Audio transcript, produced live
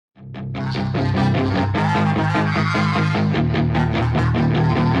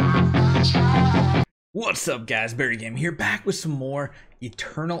What's up, guys? BARRYGAMING here, back with some more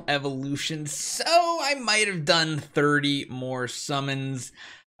Eternal Evolution. So I might have done 30 more summons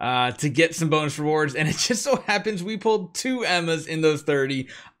to get some bonus rewards, and it just so happens we pulled 2 Emmas in those 30.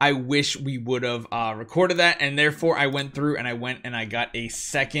 I wish we would have recorded that, and therefore I went through and I got a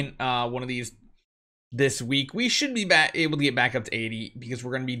second one of these this week. We should be able to get back up to 80 because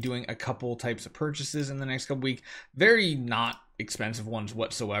we're going to be doing a couple types of purchases in the next couple weeks. Very not expensive ones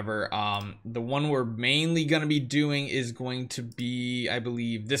whatsoever. The one we're mainly going to be doing is going to be, I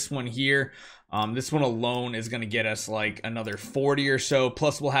believe, this one here. This one alone is going to get us like another 40 or so.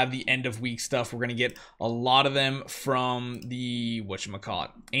 Plus we'll have the end of week stuff. We're going to get a lot of them from the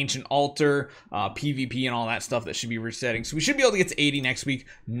whatchamacallit, Ancient Altar, PvP and all that stuff that should be resetting. So we should be able to get to 80 next week,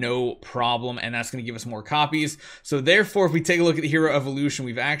 no problem. And that's going to give us more copies. So therefore, if we take a look at the Hero Evolution,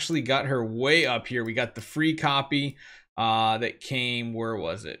 we've actually got her way up here. We got the free copy that came, where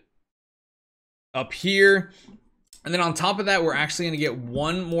was it? Up here. And then on top of that, we're actually going to get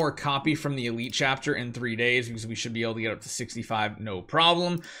one more copy from the Elite chapter in 3 days because we should be able to get up to 65, no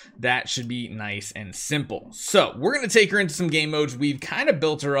problem. That should be nice and simple. So we're going to take her into some game modes. We've kind of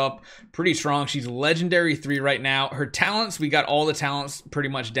built her up pretty strong. She's Legendary 3 right now. Her talents, we got all the talents pretty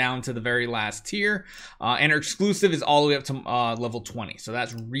much down to the very last tier. And her exclusive is all the way up to level 20. So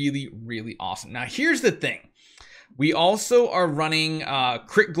that's really, really awesome. Now, here's the thing. We also are running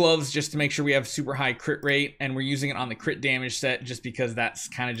crit gloves just to make sure we have super high crit rate, and we're using it on the crit damage set just because that's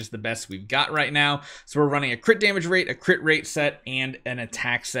kind of just the best we've got right now. So we're running a crit damage rate, a crit rate set, and an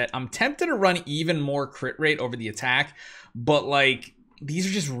attack set. I'm tempted to run even more crit rate over the attack, but like these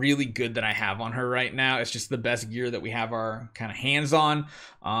are just really good that I have on her right now. It's just the best gear that we have our kind of hands on.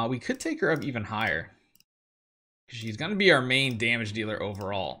 We could take her up even higher. She's going to be our main damage dealer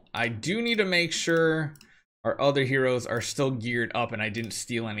overall. I do need to make sure our other heroes are still geared up and I didn't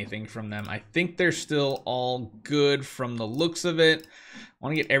steal anything from them. I think they're still all good from the looks of it. I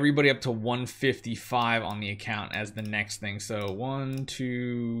want to get everybody up to 155 on the account as the next thing. So 1,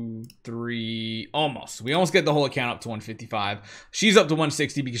 2, 3, almost. We almost get the whole account up to 155. She's up to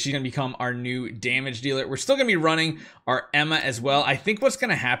 160 because she's going to become our new damage dealer. We're still going to be running our Emma as well. I think what's going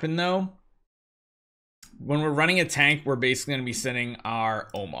to happen though, when we're running a tank, we're basically going to be sending our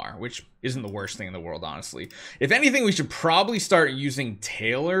Omar, which isn't the worst thing in the world, honestly. If anything, we should probably start using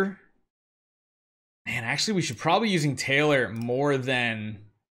Taylor. Man, actually, we should probably using Taylor more than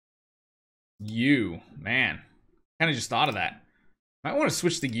you. Man, kind of just thought of that. Might want to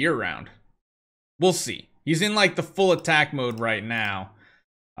switch the gear around. We'll see. He's in like the full attack mode right now.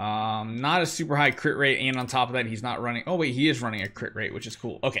 Not a super high crit rate, and on top of that, he's not running. Oh, wait, he is running a crit rate, which is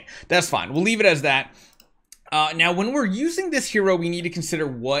cool. Okay, that's fine. We'll leave it as that. Now, when we're using this hero, we need to consider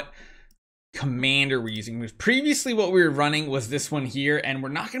what commander we're using. Because previously, what we were running was this one here, and we're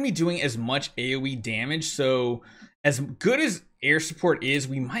not going to be doing as much AoE damage. So, as good as air support is,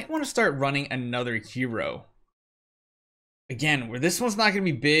 we might want to start running another hero. Again, where this one's not going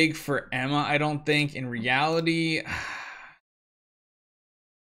to be big for Emma, I don't think. In reality,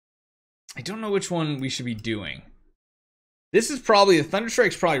 I don't know which one we should be doing. This is probably, the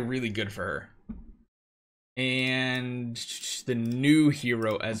Thunderstrike's probably really good for her. And the new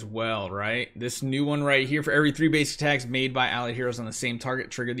hero as well, right? This new one right here, for every 3 basic attacks made by allied heroes on the same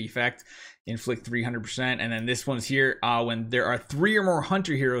target, trigger the effect, inflict 300%. And then this one's here, when there are 3 or more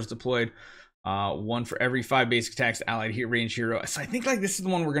hunter heroes deployed, 1 for every 5 basic attacks allied range hero. So I think like this is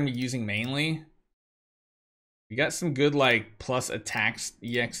the one we're going to be using mainly. We got some good like plus attacks,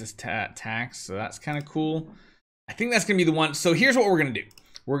 EX attacks, so that's kind of cool. I think that's going to be the one. So here's what we're going to do.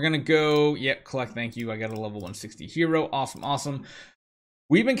 We're going to go, yep, collect, thank you. I got a level 160 hero. Awesome, awesome.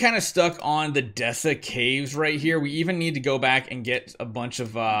 We've been kind of stuck on the Dessa caves right here. We even need to go back and get a bunch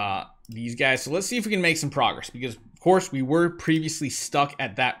of these guys. So let's see if we can make some progress because, of course, we were previously stuck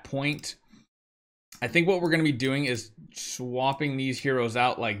at that point. I think what we're going to be doing is swapping these heroes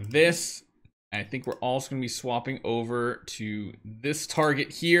out like this. I think we're also going to be swapping over to this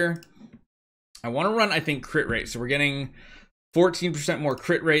target here. I want to run, I think, crit rate. So we're getting 14% more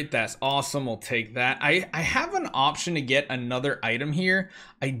crit rate. That's awesome. We'll take that. I have an option to get another item here.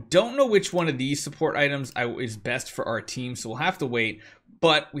 I don't know which one of these support items is best for our team, so we'll have to wait.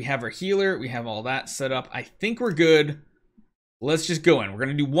 But we have our healer. We have all that set up. I think we're good. Let's just go in. We're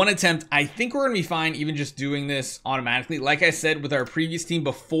going to do 1 attempt. I think we're going to be fine even just doing this automatically. Like I said, with our previous team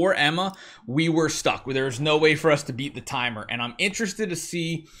before Emma, we were stuck. There was no way for us to beat the timer. And I'm interested to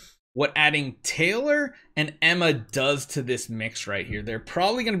see what adding Taylor and Emma does to this mix right here. They're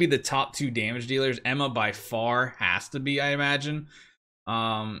probably going to be the top 2 damage dealers. Emma by far has to be, I imagine.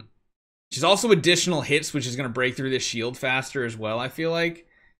 She's also additional hits, which is going to break through this shield faster as well, I feel like.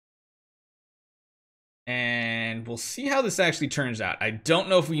 And we'll see how this actually turns out. I don't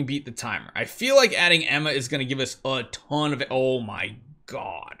know if we can beat the timer. I feel like adding Emma is going to give us a ton of it. Oh my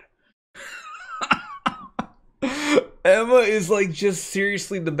god. Emma is like just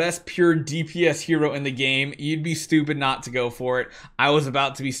seriously the best pure DPS hero in the game. You'd be stupid not to go for it. I was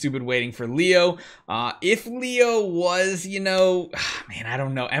about to be stupid waiting for Leo. If Leo was, you know, man, I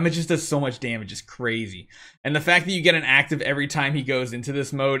don't know. Emma just does so much damage. It's crazy. And the fact that you get an active every time he goes into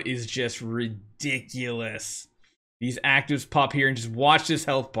this mode is just ridiculous. These actives pop here and just watch this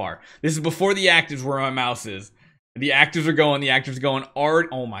health bar. This is before the actives where my mouse is. The actives are going,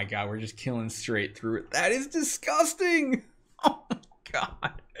 oh my god, we're just killing straight through it. That is disgusting. Oh my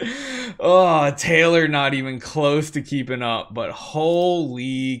god. Oh, Taylor not even close to keeping up, but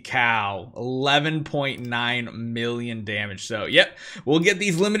holy cow. 11.9 million damage. So, yep, we'll get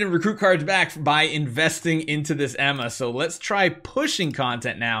these limited recruit cards back by investing into this Emma. So let's try pushing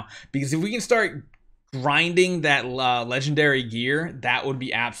content now, because if we can start grinding that legendary gear, that would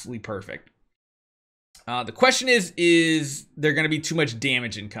be absolutely perfect. The question is there going to be too much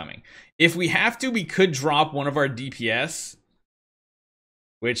damage incoming? If we have to, we could drop one of our DPS,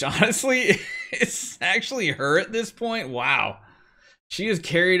 which honestly is actually her at this point. Wow. She has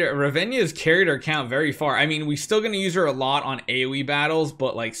carried, Ravenia has carried her account very far. I mean, we're still going to use her a lot on AoE battles,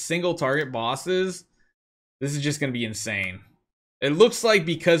 but like single target bosses, this is just going to be insane. It looks like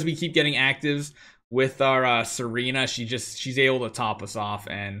because we keep getting actives with our Serena, she's able to top us off.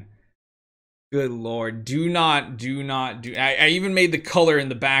 And good lord, I even made the color in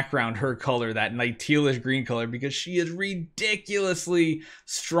the background her color, that like tealish green color, because she is ridiculously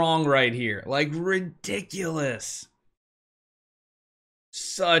strong right here. Like ridiculous.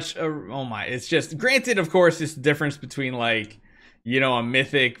 Such a, oh my, it's just, granted, of course, it's the difference between like, you know, a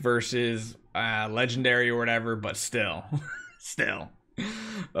mythic versus legendary or whatever, but still.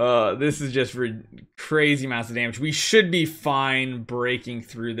 This is just crazy amounts of damage. We should be fine breaking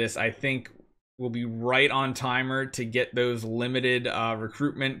through this. I think we'll be right on timer to get those limited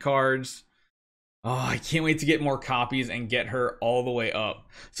recruitment cards. Oh, I can't wait to get more copies and get her all the way up.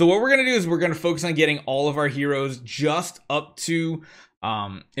 So what we're going to do is we're going to focus on getting all of our heroes just up to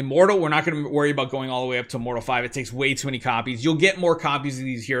Immortal. We're not going to worry about going all the way up to Immortal 5. It takes way too many copies. You'll get more copies of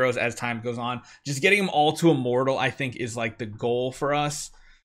these heroes as time goes on. Just getting them all to Immortal, I think, is like the goal for us.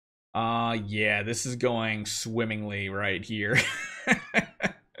 Yeah, this is going swimmingly right here.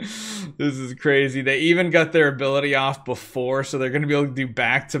 This is crazy. They even got their ability off before, so they're going to be able to do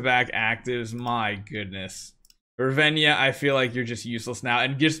back-to-back actives. My goodness. Ravenia, I feel like you're just useless now.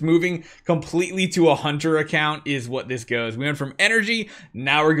 And just moving completely to a Hunter account is what this goes. We went from Energy,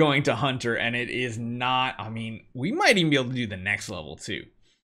 now we're going to Hunter, and it is not, I mean, we might even be able to do the next level too.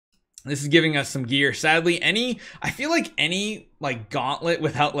 This is giving us some gear. Sadly, I feel like any like gauntlet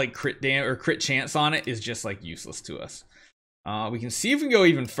without like crit damage or crit chance on it is just like useless to us. We can see if we can go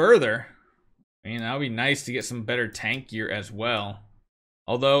even further. I mean, that would be nice to get some better tank gear as well.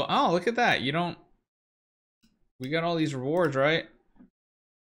 Although, oh, look at that. We got all these rewards, right?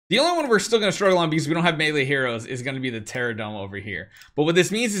 The only one we're still going to struggle on because we don't have melee heroes is going to be the Terra Dome over here. But what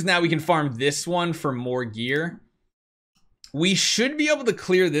this means is now we can farm this one for more gear. We should be able to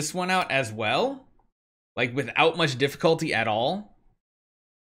clear this one out as well. Like, without much difficulty at all.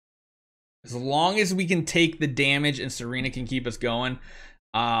 As long as we can take the damage and Serena can keep us going.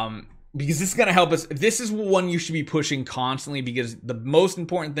 Because this is going to help us. This is one you should be pushing constantly, because the most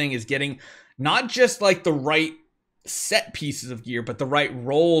important thing is getting not just like the right set pieces of gear, but the right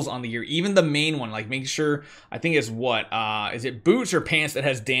rolls on the gear. Even the main one, like make sure, I think it's what, is it boots or pants that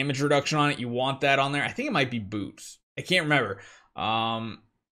has damage reduction on it? You want that on there. I think it might be boots. I can't remember.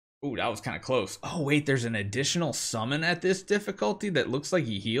 Ooh, that was kind of close. Oh, wait, there's an additional summon at this difficulty that looks like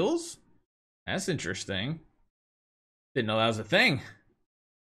he heals? That's interesting. Didn't know that was a thing.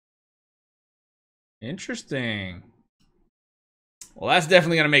 Interesting. Well, that's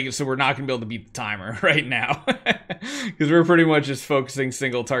definitely going to make it so we're not going to be able to beat the timer right now. Because we're pretty much just focusing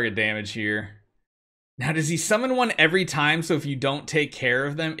single target damage here. Now, does he summon one every time? So if you don't take care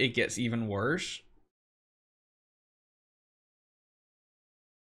of them, it gets even worse?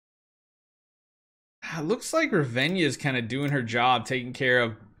 It looks like Ravenia is kind of doing her job, taking care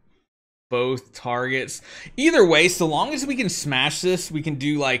of both targets. Either way, so long as we can smash this, we can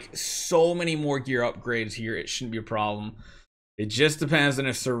do like so many more gear upgrades here. It shouldn't be a problem. It just depends on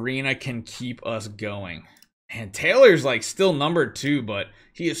if Serena can keep us going. And Taylor's like still number 2, but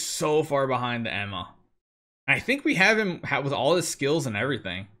he is so far behind the Emma. I think we have him with all his skills and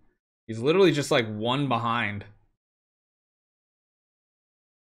everything. He's literally just like 1 behind.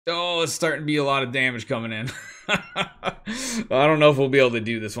 Oh, it's starting to be a lot of damage coming in. I don't know if we'll be able to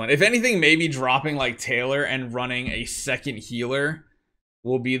do this one. If anything, maybe dropping like Taylor and running a second healer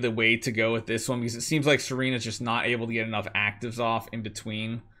will be the way to go with this one, because it seems like Serena's just not able to get enough actives off in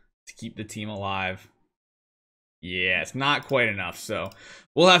between to keep the team alive. Yeah, it's not quite enough, so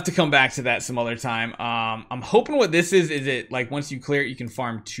we'll have to come back to that some other time. I'm hoping what this is it like once you clear it, you can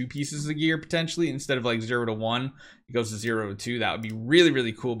farm 2 pieces of gear potentially instead of like 0 to 1. It goes to 0 to 2. That would be really,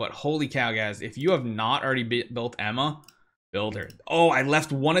 really cool. But holy cow, guys, if you have not already built Emma, build her. Oh, I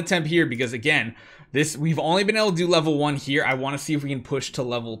left one attempt here because again, we've only been able to do level 1 here. I want to see if we can push to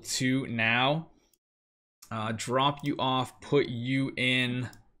level 2 now. Drop you off, put you in.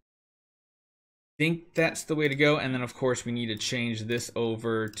 Think that's the way to go. And then of course we need to change this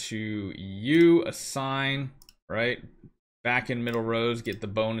over to you, assign, right? Back in middle rows, get the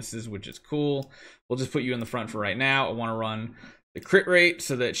bonuses, which is cool. We'll just put you in the front for right now. I want to run the crit rate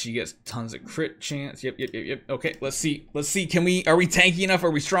so that she gets tons of crit chance. Yep. Okay, let's see. Are we tanky enough?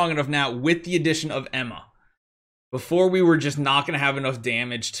 Are we strong enough now with the addition of Emma? Before we were just not going to have enough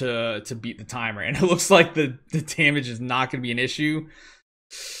damage to beat the timer. And it looks like the damage is not going to be an issue.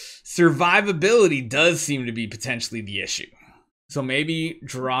 Survivability does seem to be potentially the issue. So maybe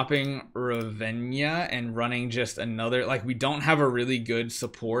dropping Ravenna and running just another, like we don't have a really good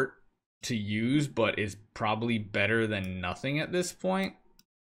support to use, but is probably better than nothing at this point.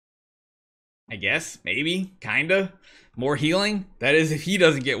 I guess, maybe, kinda. More healing? That is if he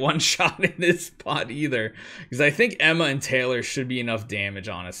doesn't get one shot in this spot either. Because I think Emma and Taylor should be enough damage,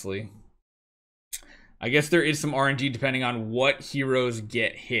 honestly. I guess there is some RNG depending on what heroes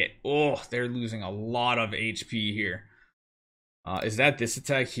get hit. Oh, they're losing a lot of HP here. Is that this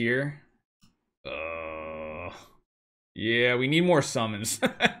attack here? Yeah, we need more summons.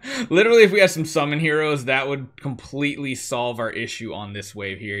 Literally, if we had some summon heroes, that would completely solve our issue on this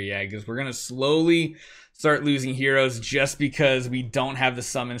wave here. Yeah, because we're going to slowly start losing heroes just because we don't have the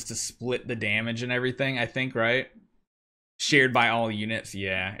summons to split the damage and everything, I think, right? Shared by all units,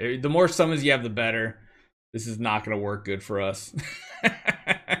 yeah. The more summons you have, the better. This is not going to work good for us.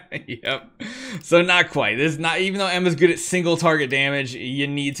 Yep. So not quite. This is not, even though Emma's good at single target damage, you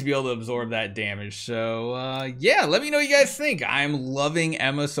need to be able to absorb that damage. So yeah, let me know what you guys think. I'm loving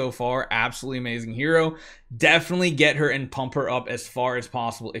Emma so far. Absolutely amazing hero. Definitely get her and pump her up as far as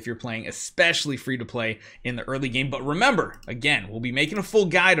possible if you're playing, especially free to play in the early game. But remember, again, we'll be making a full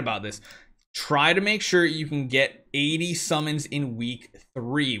guide about this. Try to make sure you can get 80 summons in week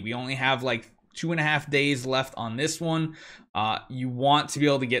 3. We only have like 2.5 days left on this one. You want to be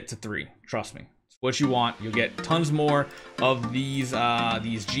able to get to 3. Trust me, it's what you want. You'll get tons more of these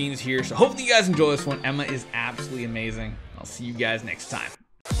genes here. So hopefully you guys enjoy this one. Emma is absolutely amazing. I'll see you guys next time.